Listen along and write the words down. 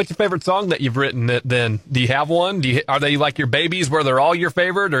What's your favorite song that you've written then? Do you have one? Are they like your babies where they're all your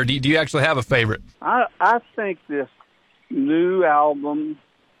favorite, or do you actually have a favorite? I think this new album,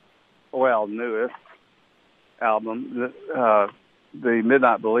 newest album, the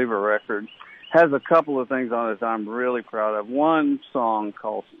Midnight Believer record, has a couple of things on it that I'm really proud of. One song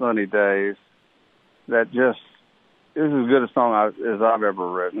called Sunny Days that just is as good a song as I've ever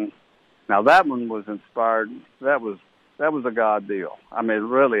written. Now, that one was inspired. That was a God deal. I mean,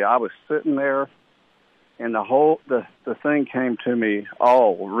 really, I was sitting there, and the thing came to me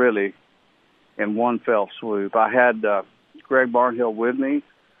all really in one fell swoop. I had Greg Barnhill with me,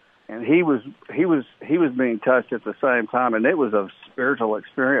 and he was being touched at the same time, and it was a spiritual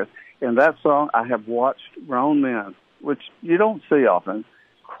experience. In that song, I have watched grown men, which you don't see often,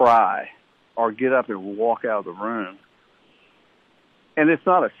 cry or get up and walk out of the room. And it's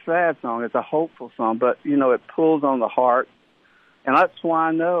not a sad song, it's a hopeful song, but, it pulls on the heart. And that's why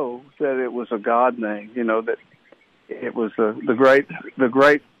I know that it was a God thing, that it was the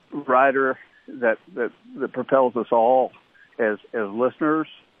great writer that propels us all as listeners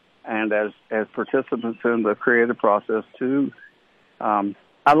and as participants in the creative process, too.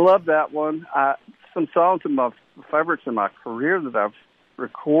 I love that one. Some songs of my favorites in my career that I've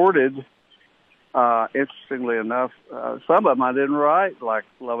recorded, interestingly enough, some of them I didn't write, like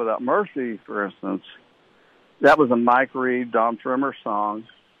Love Without Mercy, for instance. That was a Mike Reed, Don Trimmer song.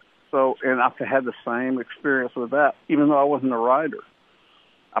 So, and I've had the same experience with that, even though I wasn't a writer.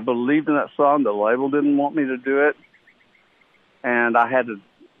 I believed in that song. The label didn't want me to do it. And I had to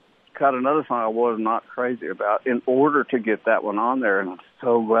cut another song I was not crazy about in order to get that one on there. And I'm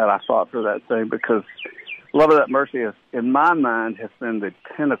so glad I fought for that thing, because Love Without Mercy, in my mind, has been the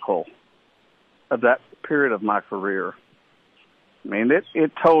pinnacle of that period of my career. I mean,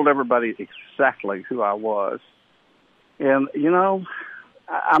 it told everybody exactly who I was. And,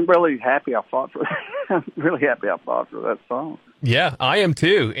 I'm really happy I fought for I'm really happy I fought for that song. Yeah, I am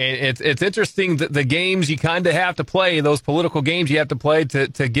too. And it's interesting that the games you kind of have to play, those political games you have to play to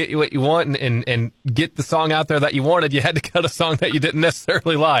get you what you want and get the song out there that you wanted. You had to cut a song that you didn't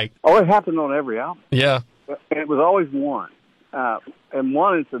necessarily like. Oh, it happened on every album. Yeah. It was always one. And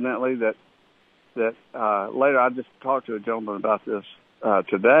one, incidentally, that later I just talked to a gentleman about this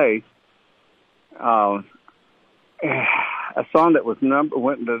today. A song that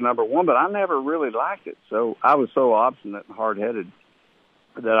went into number one, but I never really liked it. So I was so obstinate and hard-headed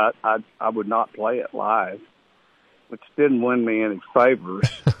that I would not play it live, which didn't win me any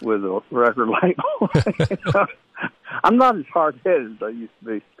favors with a record label. I'm not as hard-headed as I used to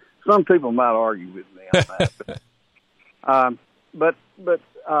be. Some people might argue with me on that. But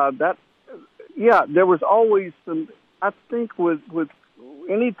that, yeah, there was always some. I think with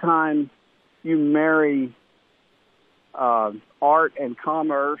any time you marry art and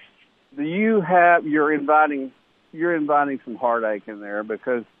commerce, you're inviting some heartache in there,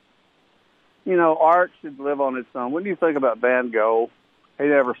 because art should live on its own. When you think about Van Gogh, he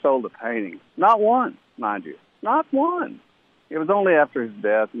never sold a painting, not one, mind you, not one. It was only after his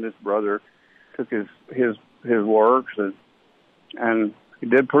death and his brother took his works and he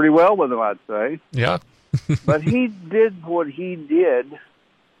did pretty well with them, I'd say. Yeah. But he did what he did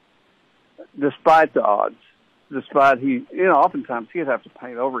despite the odds. Despite oftentimes he'd have to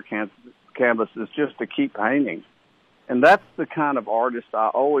paint over canvases just to keep painting. And that's the kind of artist I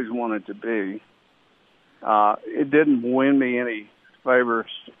always wanted to be. It didn't win me any favors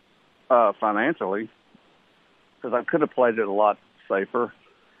financially, because I could have played it a lot safer.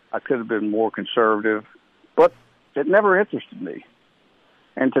 I could have been more conservative, but it never interested me.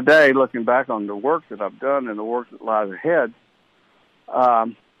 And today, looking back on the work that I've done and the work that lies ahead,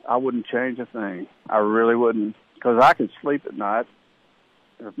 I wouldn't change a thing. I really wouldn't, because I could sleep at night.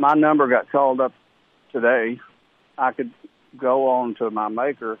 If my number got called up today, I could go on to my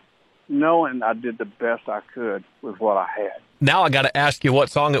maker knowing I did the best I could with what I had. Now I got to ask you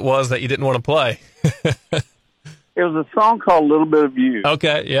what song it was that you didn't want to play. It was a song called Little Bit of You.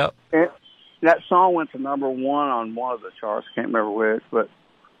 Okay, yep. And that song went to number one on one of the charts. Can't remember which, but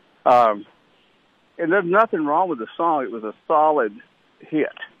and there's nothing wrong with the song. It was a solid hit.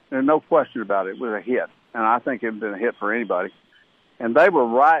 There's no question about it. It was a hit, and I think it would have been a hit for anybody. And they were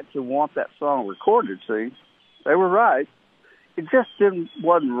right to want that song recorded, see? They were right. It just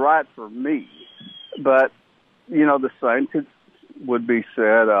wasn't right for me. But, the same would be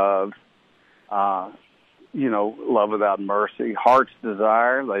said of, Love Without Mercy, Heart's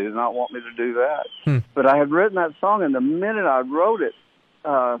Desire. They did not want me to do that. But I had written that song, and the minute I wrote it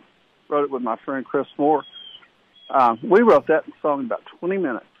with my friend Chris Moore. We wrote that song in about 20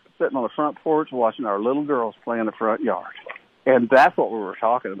 minutes, sitting on the front porch watching our little girls play in the front yard. And that's what we were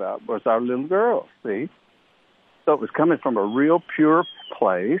talking about, was our little girl, see? So it was coming from a real pure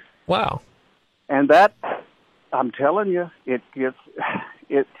place. Wow. And that, I'm telling you, it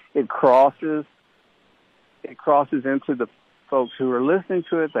crosses into the folks who are listening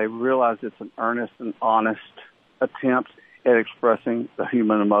to it. They realize it's an earnest and honest attempt at expressing the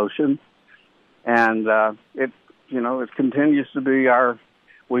human emotion. And it continues to be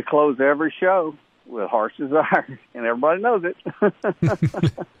we close every show with Heart's Desire, and everybody knows it.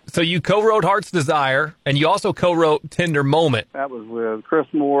 So you co-wrote Heart's Desire, and you also co-wrote Tender Moment. That was with Chris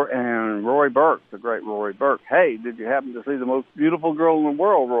Moore and Roy Burke, the great Roy Burke. Hey, did you happen to see the most beautiful girl in the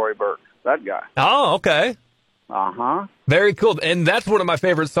world, Roy Burke? That guy. Oh, okay. Uh-huh. Very cool. And that's one of my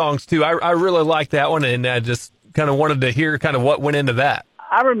favorite songs, too. I really like that one, and I just kind of wanted to hear kind of what went into that.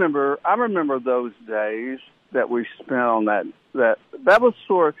 I remember those days that we spent on that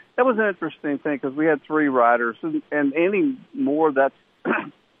was an interesting thing, because we had 3 writers, and any more that's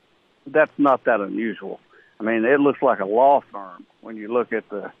not that unusual. I mean, it looks like a law firm when you look at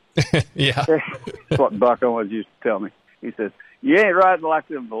the yeah. That's what Buck Owens used to tell me. He says, "You ain't writing like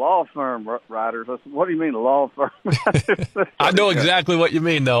the law firm writers." I said, "What do you mean, law firm?" I know exactly what you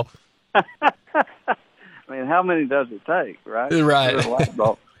mean, though. I mean, how many does it take, right? Right.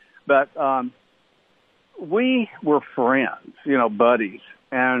 But we were friends, buddies.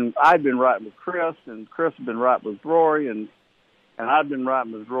 And I'd been writing with Chris, and Chris had been writing with Rory, and I'd been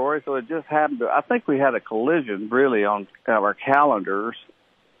writing with Rory. So it just happened I think we had a collision, really, on our calendars.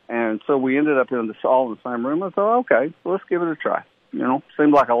 And so we ended up all in the same room. I thought, okay, let's give it a try.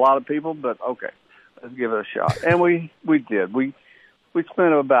 Seemed like a lot of people, but okay, let's give it a shot. And we did. We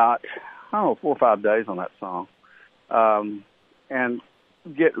spent about, 4 or 5 days on that song. And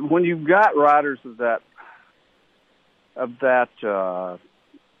when you've got writers of that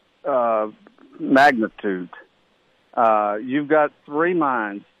magnitude, you've got 3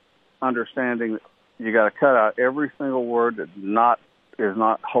 minds understanding that you got to cut out every single word that is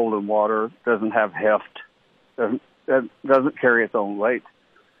not holding water, doesn't have heft, doesn't carry its own weight.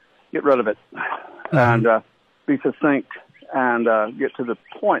 Get rid of it, and be succinct, and get to the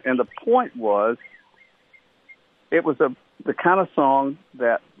point. And the point was, it was the kind of song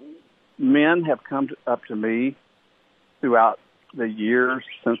that men have come up to me throughout the years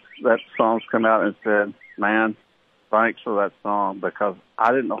since that song's come out and said, "Man, thanks for that song, because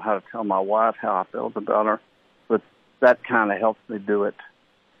I didn't know how to tell my wife how I felt about her, but that kind of helps me do it."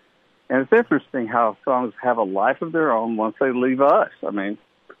 And it's interesting how songs have a life of their own once they leave us. I mean,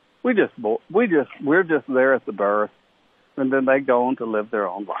 we're just there at the birth, and then they go on to live their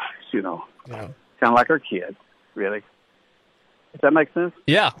own lives. Yeah. Kind of like our kids, really. Does that make sense?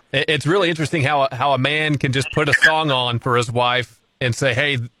 Yeah, it's really interesting how a man can just put a song on for his wife and say,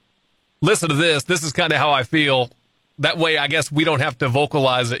 "Hey, listen to this. This is kind of how I feel." That way, I guess we don't have to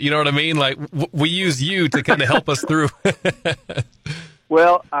vocalize it. You know what I mean? Like, we use you to kind of help us through.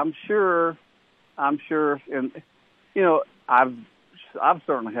 Well, I'm sure, and I've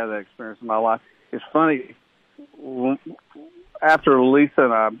certainly had that experience in my life. It's funny, after Lisa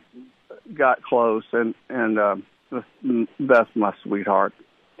and I got close, and that's my sweetheart,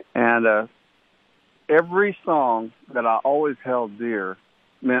 and every song that I always held dear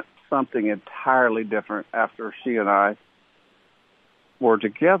meant something entirely different after she and I were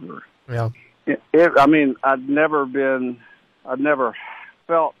together. Yeah. I'd never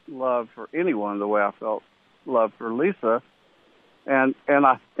felt love for anyone the way I felt love for Lisa, and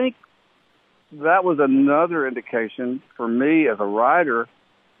I think that was another indication for me as a writer,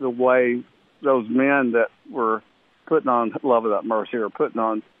 the way those men that were putting on Love Without Mercy or putting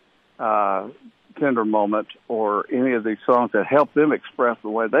on Tender Moment or any of these songs that helped them express the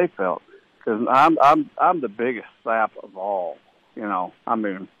way they felt. Because I'm the biggest sap of all.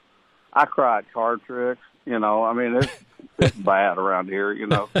 I cried card tricks. It's bad around here.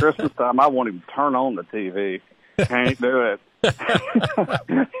 Christmas time, I won't even turn on the TV. Can't do it.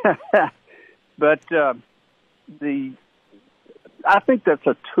 But I think that's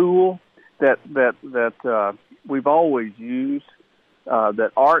a tool that we've always used,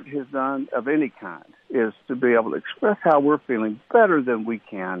 that art has done of any kind, is to be able to express how we're feeling better than we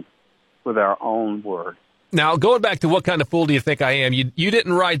can with our own words. Now, going back to What Kind of Fool Do You Think I Am, you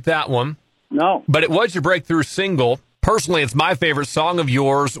didn't write that one. No. But it was your breakthrough single. Personally, it's my favorite song of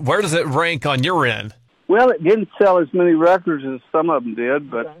yours. Where does it rank on your end? Well, it didn't sell as many records as some of them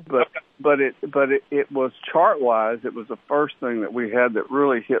did, but it was chart-wise. It was the first thing that we had that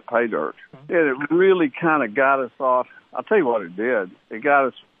really hit pay dirt. And it really kind of got us off. I'll tell you what it did. It got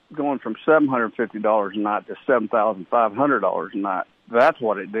us going from $750 a night to $7,500 a night That's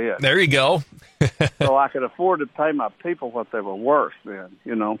what it did. There you go. So I could afford to pay my people what they were worth then,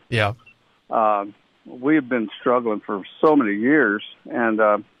 you know. Yeah. We've been struggling for so many years, and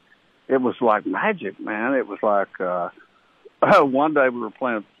it was like magic, man. It was like one day we were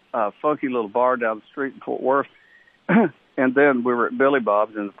playing a funky little bar down the street in Fort Worth, and then we were at Billy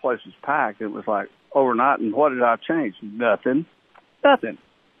Bob's, and the place was packed. It was like overnight, and what did I change? Nothing.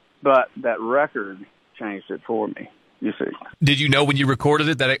 But that record changed it for me, you see. Did you know when you recorded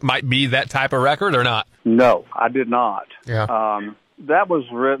it that it might be that type of record or not? No, I did not. Yeah. That was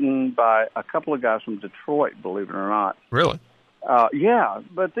written by a couple of guys from Detroit, believe it or not. Really? Yeah,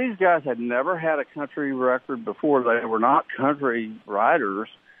 but these guys had never had a country record before. They were not country writers.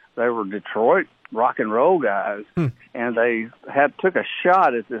 They were Detroit rock and roll guys, and they took a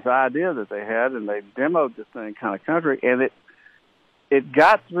shot at this idea that they had, and they demoed this thing kind of country, and it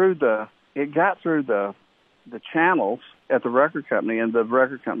got through the channels at the record company, and the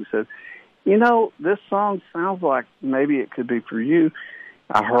record company said, you know, this song sounds like maybe it could be for you.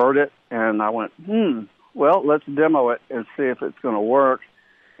 I heard it, and I went, well, let's demo it and see if it's going to work.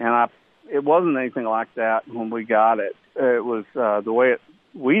 And it wasn't anything like that when we got it. It was the way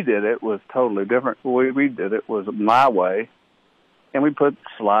we did it was totally different. The way we did it was my way, and we put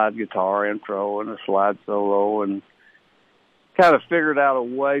slide guitar intro and a slide solo and kind of figured out a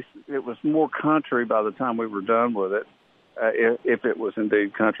way. It was more country by the time we were done with it. If it was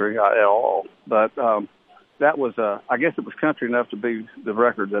indeed country at all. But that was, I guess it was country enough to be the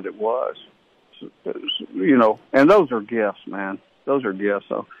record that it was. You know, and those are gifts, man. Those are gifts.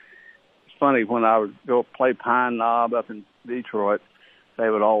 So it's funny, when I would go play Pine Knob up in Detroit, they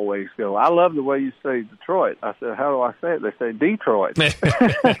would always go, I love the way you say Detroit. I said, how do I say it? They say Detroit.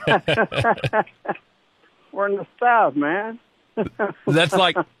 We're in the South, man. That's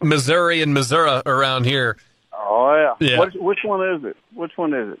like Missouri and Missouri around here. Oh, yeah. Yeah. Which one is it? Which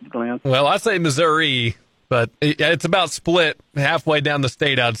one is it, Glenn? Well, I say Missouri, but it's about split halfway down the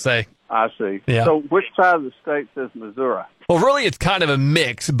state, I'd say. I see. Yeah. So which side of the state says Missouri? Well, really, it's kind of a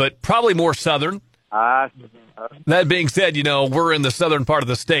mix, but probably more southern. That being said, you know, we're in the southern part of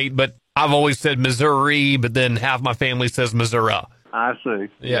the state, but I've always said Missouri, but then half my family says Missouri. I see.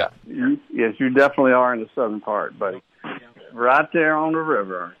 Yeah. Yes, you definitely are in the southern part, buddy. Right there on the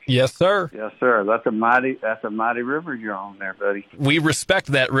river. Yes, sir. Yes, sir. That's a mighty river you're on there, buddy. We respect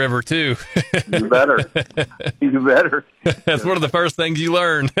that river, too. You better. You better. That's one of the first things you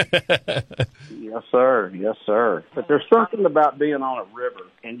learn. Yes, sir. Yes, sir. But there's something about being on a river.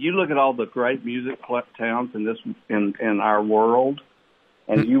 And you look at all the great music towns in our world,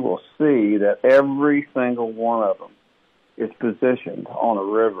 and you will see that every single one of them is positioned on a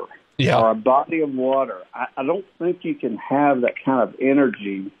river. Yeah. Or a body of water. I don't think you can have that kind of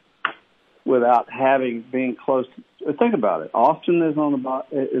energy without being close to, think about it. Austin is on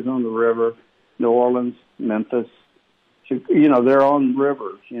the river. New Orleans, Memphis, you know, they're on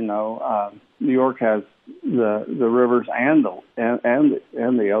rivers. You know, New York has the rivers and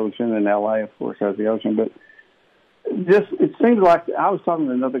the ocean, and LA, of course, has the ocean. But it seems like I was talking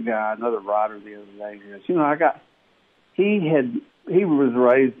to another writer the other day. He goes, you know, he was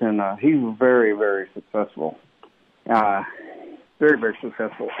raised in, he was very, very successful. Very, very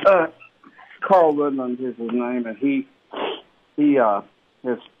successful. Carl Woodland is his name, and he's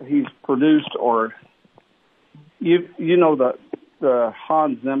produced, or you know the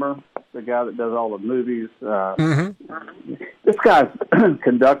Hans Zimmer, the guy that does all the movies. This guy's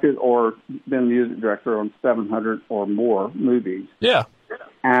conducted or been music director on 700 or more movies. Yeah.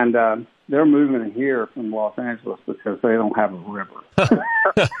 And they're moving in here from Los Angeles because they don't have a river.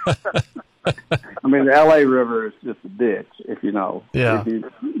 I mean, the L.A. River is just a ditch, if you know. Yeah. If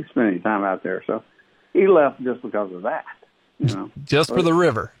you spend any time out there. So he left just because of that. You know, just for the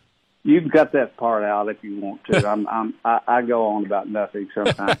river. You've got that part out if you want to. I go on about nothing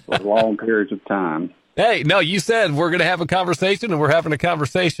sometimes for long periods of time. Hey, no, you said we're going to have a conversation, and we're having a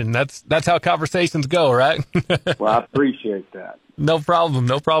conversation. That's how conversations go, right? Well, I appreciate that. No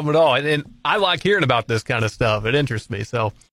problem at all. And I like hearing about this kind of stuff. It interests me. So